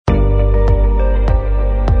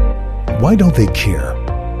Why don't they care?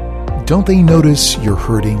 Don't they notice you're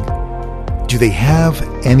hurting? Do they have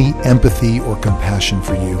any empathy or compassion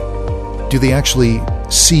for you? Do they actually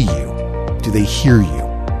see you? Do they hear you?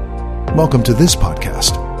 Welcome to this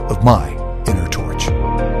podcast of My Inner Torch.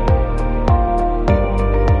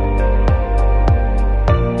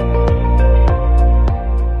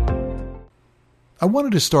 I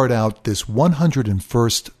wanted to start out this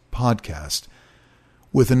 101st podcast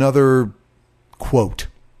with another quote.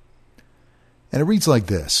 And it reads like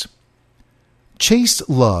this: chaste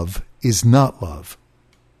love is not love.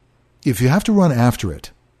 If you have to run after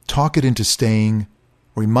it, talk it into staying,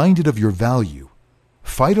 remind it of your value,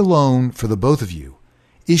 fight alone for the both of you,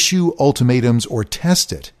 issue ultimatums or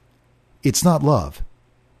test it, it's not love.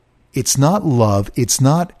 It's not love. It's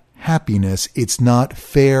not happiness. It's not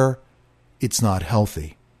fair. It's not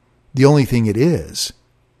healthy. The only thing it is,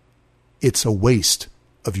 it's a waste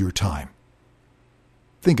of your time.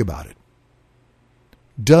 Think about it.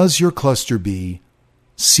 Does your cluster B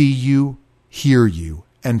see you, hear you,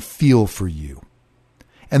 and feel for you?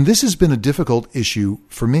 And this has been a difficult issue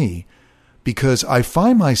for me because I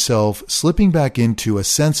find myself slipping back into a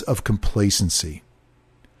sense of complacency.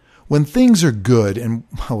 When things are good, and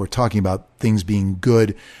while we're talking about things being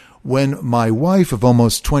good, when my wife of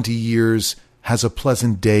almost 20 years has a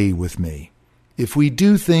pleasant day with me, if we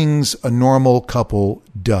do things a normal couple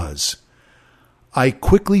does, I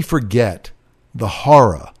quickly forget the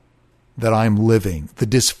horror that I'm living, the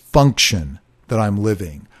dysfunction that I'm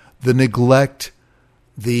living, the neglect,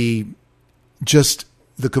 the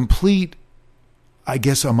complete, I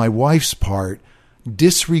guess on my wife's part,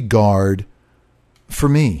 disregard for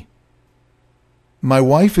me. My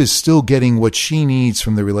wife is still getting what she needs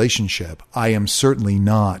from the relationship. I am certainly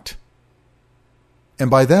not. And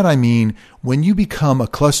by that I mean, when you become a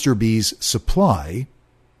cluster B's supply,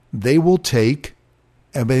 they will take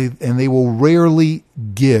and they will rarely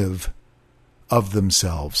give of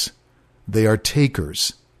themselves. They are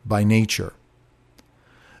takers by nature.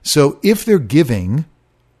 So if they're giving,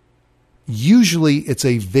 usually it's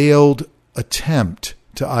a veiled attempt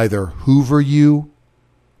to either hoover you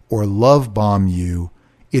or love bomb you.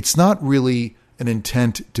 It's not really an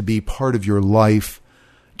intent to be part of your life,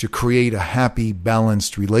 to create a happy,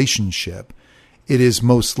 balanced relationship. It is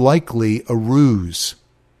most likely a ruse.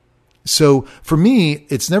 So for me,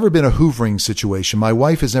 it's never been a hoovering situation. My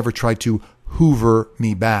wife has never tried to hoover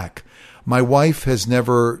me back. My wife has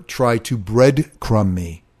never tried to breadcrumb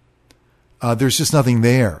me. There's just nothing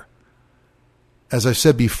there. As I've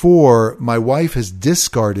said before, my wife has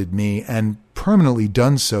discarded me and permanently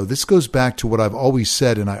done so. This goes back to what I've always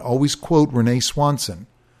said, and I always quote Renee Swanson.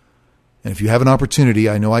 And if you have an opportunity,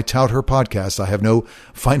 I know I tout her podcast. I have no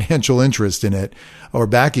financial interest in it or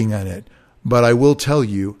backing on it, but I will tell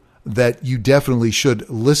you that you definitely should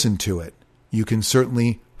listen to it. You can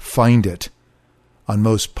certainly find it on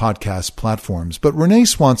most podcast platforms. But Renee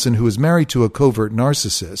Swanson, who is married to a covert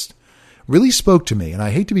narcissist, really spoke to me. And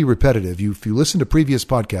I hate to be repetitive. If you listen to previous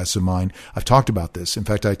podcasts of mine, I've talked about this. In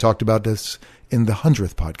fact, I talked about this in the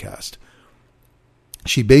 100th podcast.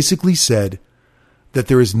 She basically said that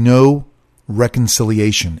there is no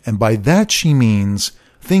reconciliation. And by that, she means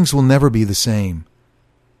things will never be the same.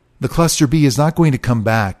 The cluster B is not going to come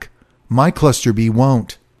back. My cluster B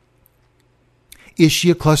won't. Is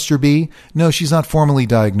she a cluster B? No, she's not formally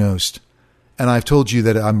diagnosed. And I've told you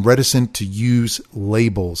that I'm reticent to use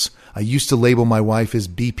labels. I used to label my wife as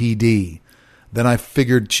BPD. Then I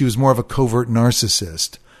figured she was more of a covert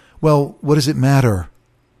narcissist. Well, what does it matter?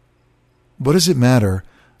 What does it matter?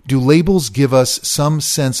 Do labels give us some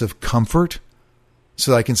sense of comfort so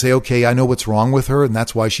that I can say, okay, I know what's wrong with her and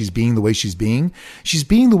that's why she's being the way she's being? She's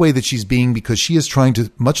being the way that she's being because she is trying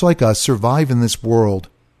to, much like us, survive in this world.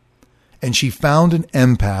 And she found an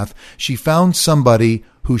empath. She found somebody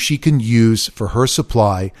who she can use for her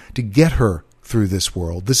supply to get her through this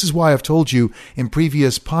world. This is why I've told you in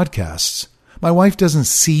previous podcasts, my wife doesn't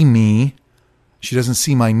see me. She doesn't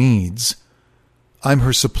see my needs. I'm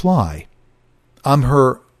her supply. I'm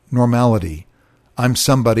her normality. I'm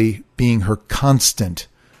somebody being her constant.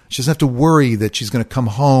 She doesn't have to worry that she's going to come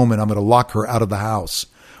home and I'm going to lock her out of the house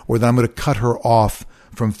or that I'm going to cut her off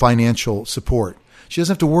from financial support. She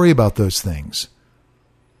doesn't have to worry about those things.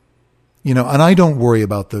 And I don't worry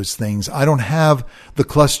about those things. I don't have the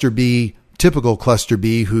cluster B, typical cluster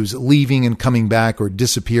B, who's leaving and coming back or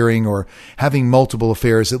disappearing or having multiple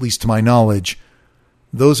affairs, at least to my knowledge.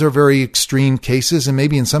 Those are very extreme cases, and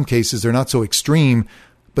maybe in some cases they're not so extreme,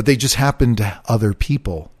 but they just happen to other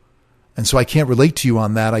people. And so I can't relate to you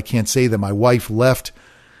on that. I can't say that my wife left,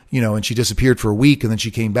 and she disappeared for a week and then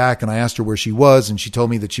she came back and I asked her where she was and she told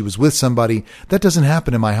me that she was with somebody. That doesn't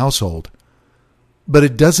happen in my household. But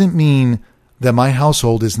it doesn't mean that my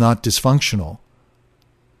household is not dysfunctional.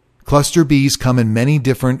 Cluster Bs come in many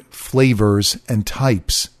different flavors and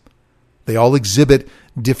types. They all exhibit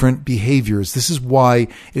different behaviors. This is why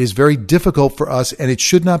it is very difficult for us, and it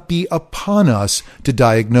should not be upon us to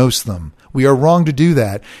diagnose them. We are wrong to do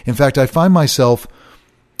that. In fact, I find myself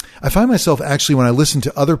actually, when I listen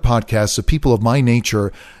to other podcasts of people of my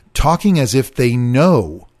nature, talking as if they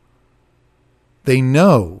know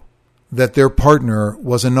that their partner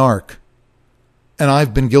was a narc. And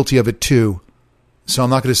I've been guilty of it too. So I'm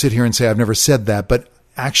not going to sit here and say I've never said that, but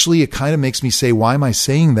actually it kind of makes me say, why am I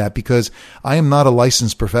saying that? Because I am not a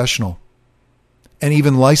licensed professional. And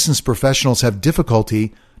even licensed professionals have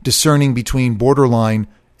difficulty discerning between borderline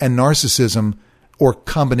and narcissism or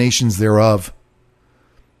combinations thereof.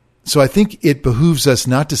 So I think it behooves us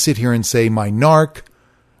not to sit here and say my narc,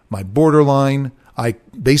 my borderline. I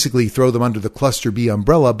basically throw them under the cluster B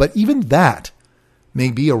umbrella, but even that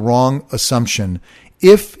may be a wrong assumption.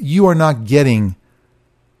 If you are not getting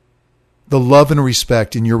the love and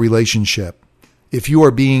respect in your relationship, if you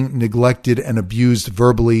are being neglected and abused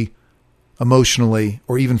verbally, emotionally,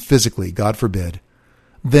 or even physically, God forbid,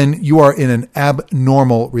 then you are in an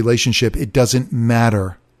abnormal relationship. It doesn't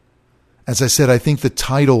matter. As I said, I think the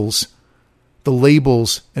titles, the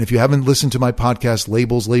labels, and if you haven't listened to my podcast,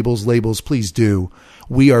 labels, please do.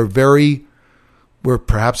 We're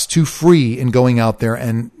perhaps too free in going out there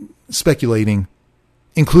and speculating,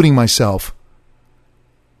 including myself.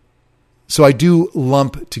 So I do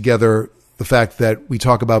lump together the fact that we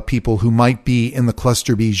talk about people who might be in the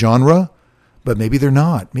cluster B genre, but maybe they're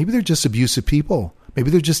not. Maybe they're just abusive people.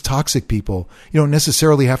 Maybe they're just toxic people. You don't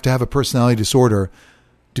necessarily have to have a personality disorder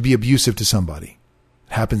to be abusive to somebody.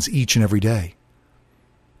 It happens each and every day.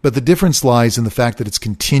 But the difference lies in the fact that it's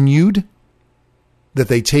continued, that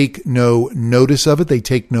they take no notice of it. They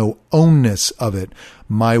take no ownness of it.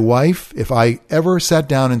 My wife, if I ever sat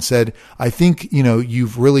down and said, I think,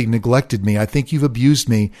 you've really neglected me. I think you've abused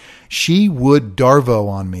me. She would Darvo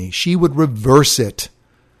on me. She would reverse it.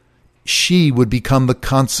 She would become the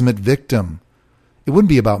consummate victim. It wouldn't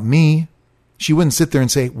be about me. She wouldn't sit there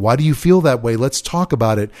and say, why do you feel that way? Let's talk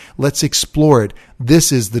about it. Let's explore it.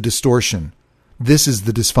 This is the distortion. This is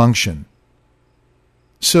the dysfunction.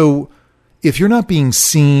 So if you're not being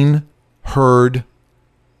seen, heard,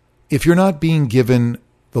 if you're not being given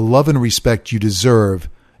the love and respect you deserve,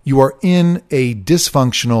 you are in a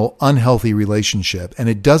dysfunctional, unhealthy relationship. And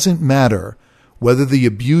it doesn't matter whether the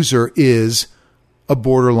abuser is a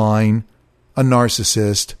borderline, a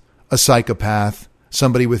narcissist, a psychopath,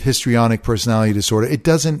 somebody with histrionic personality disorder. It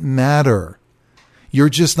doesn't matter. You're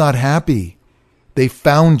just not happy. They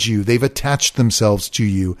found you. They've attached themselves to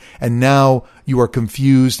you. And now you are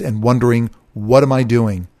confused and wondering, what am I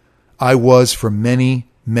doing? I was for many,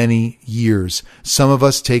 many years. Some of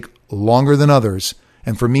us take longer than others.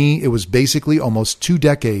 And for me, it was basically almost 2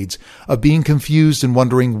 decades of being confused and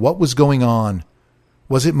wondering what was going on.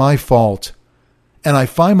 Was it my fault? And I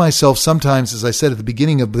find myself sometimes, as I said at the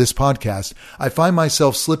beginning of this podcast, I find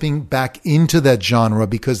myself slipping back into that genre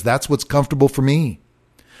because that's what's comfortable for me.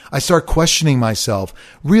 I start questioning myself.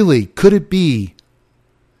 Really, could it be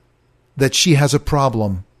that she has a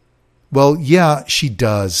problem? Well, yeah, she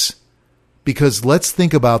does. Because let's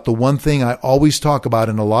think about the one thing I always talk about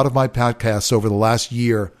in a lot of my podcasts over the last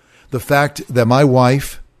year, the fact that my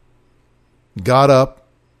wife got up,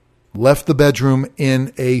 left the bedroom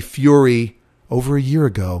in a fury over a year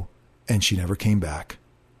ago, and she never came back.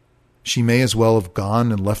 She may as well have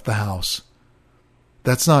gone and left the house.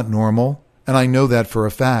 That's not normal, and I know that for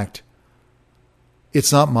a fact.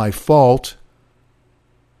 It's not my fault.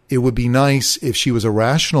 It would be nice if she was a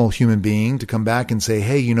rational human being to come back and say,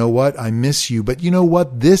 hey, you know what? I miss you. But you know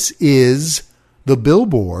what? This is the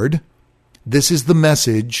billboard. This is the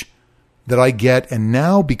message that I get. And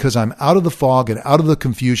now, because I'm out of the fog and out of the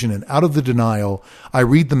confusion and out of the denial, I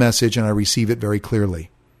read the message and I receive it very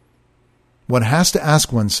clearly. One has to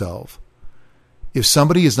ask oneself, if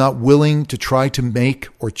somebody is not willing to try to make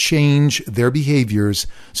or change their behaviors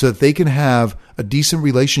so that they can have a decent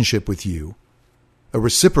relationship with you, a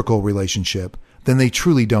reciprocal relationship, then they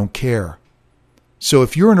truly don't care. So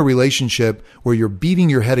if you're in a relationship where you're beating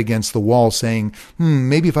your head against the wall saying,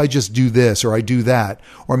 maybe if I just do this or I do that,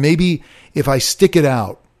 or maybe if I stick it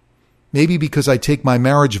out, maybe because I take my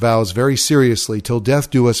marriage vows very seriously till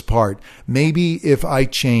death do us part, maybe if I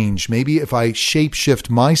change, maybe if I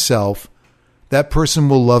shape-shift myself, that person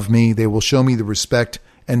will love me, they will show me the respect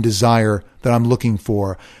and desire that I'm looking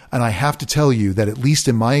for. And I have to tell you that at least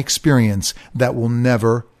in my experience, that will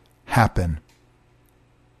never, happen.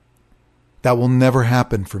 That will never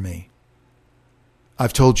happen for me.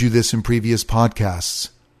 I've told you this in previous podcasts.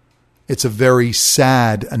 It's a very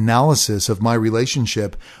sad analysis of my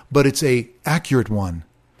relationship, but it's an accurate one.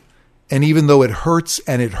 And even though it hurts,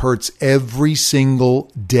 and it hurts every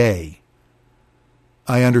single day,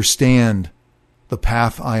 I understand the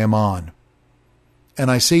path I am on.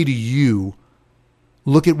 And I say to you,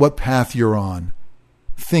 look at what path you're on.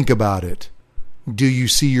 Think about it. Do you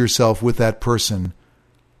see yourself with that person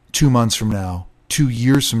 2 months from now, 2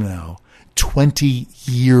 years from now, 20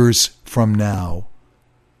 years from now?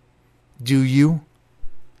 Do you?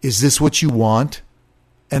 Is this what you want?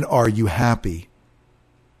 And are you happy?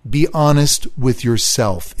 Be honest with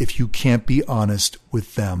yourself if you can't be honest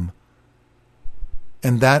with them.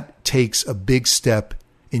 And that takes a big step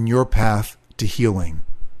in your path to healing.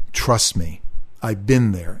 Trust me, I've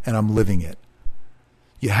been there and I'm living it.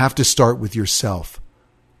 You have to start with yourself.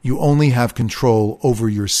 You only have control over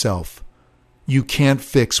yourself. You can't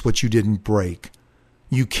fix what you didn't break.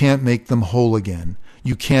 You can't make them whole again.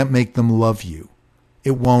 You can't make them love you.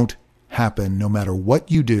 It won't happen no matter what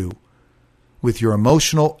you do. With your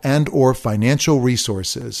emotional and or financial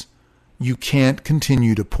resources, you can't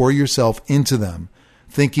continue to pour yourself into them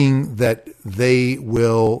thinking that they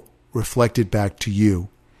will reflect it back to you.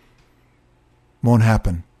 Won't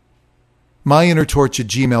happen.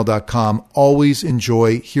 myinnertorch@gmail.com. Always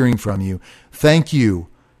enjoy hearing from you. Thank you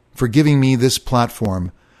for giving me this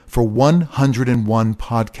platform for 101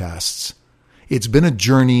 podcasts. It's been a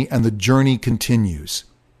journey, and the journey continues.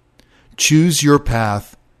 Choose your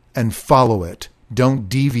path and follow it. Don't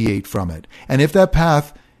deviate from it. And if that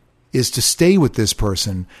path is to stay with this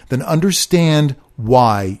person, then understand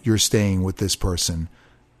why you're staying with this person.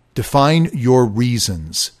 Define your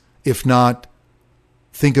reasons. If not,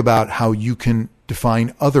 think about how you can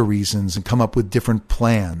define other reasons and come up with different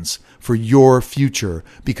plans for your future,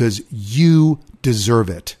 because you deserve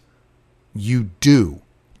it. You do.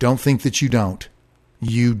 Don't think that you don't.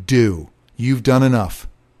 You do. You've done enough.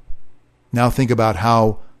 Now think about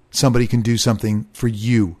how somebody can do something for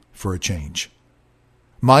you for a change.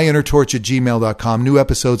 myinnertorch@gmail.com. New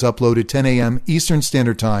episodes uploaded 10 a.m. Eastern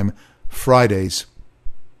Standard Time, Fridays.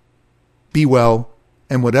 Be well,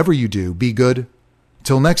 and whatever you do, be good.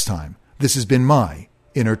 Till next time, this has been My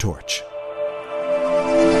Inner Torch.